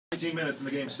17 minutes and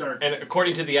the game starts. And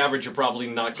according to the average, you're probably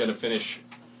not going to finish.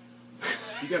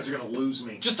 You guys are going to lose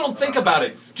me. Just don't think about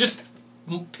it. Just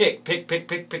pick.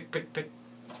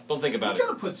 Don't think about it. You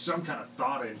got to put some kind of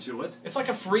thought into it. It's like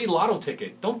a free lotto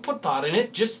ticket. Don't put thought in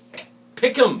it. Just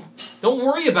pick them. Don't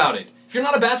worry about it. If you're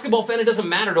not a basketball fan, it doesn't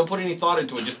matter. Don't put any thought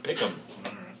into it. Just pick them.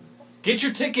 Get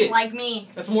your ticket. Like me.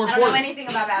 That's more I important. don't know anything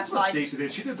about basketball. That's what Stacey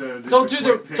did. She did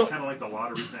the pick, kind of like the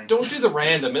lottery thing. Don't do the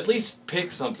random. At least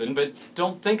pick something, but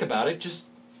don't think about it. Just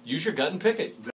use your gut and pick it.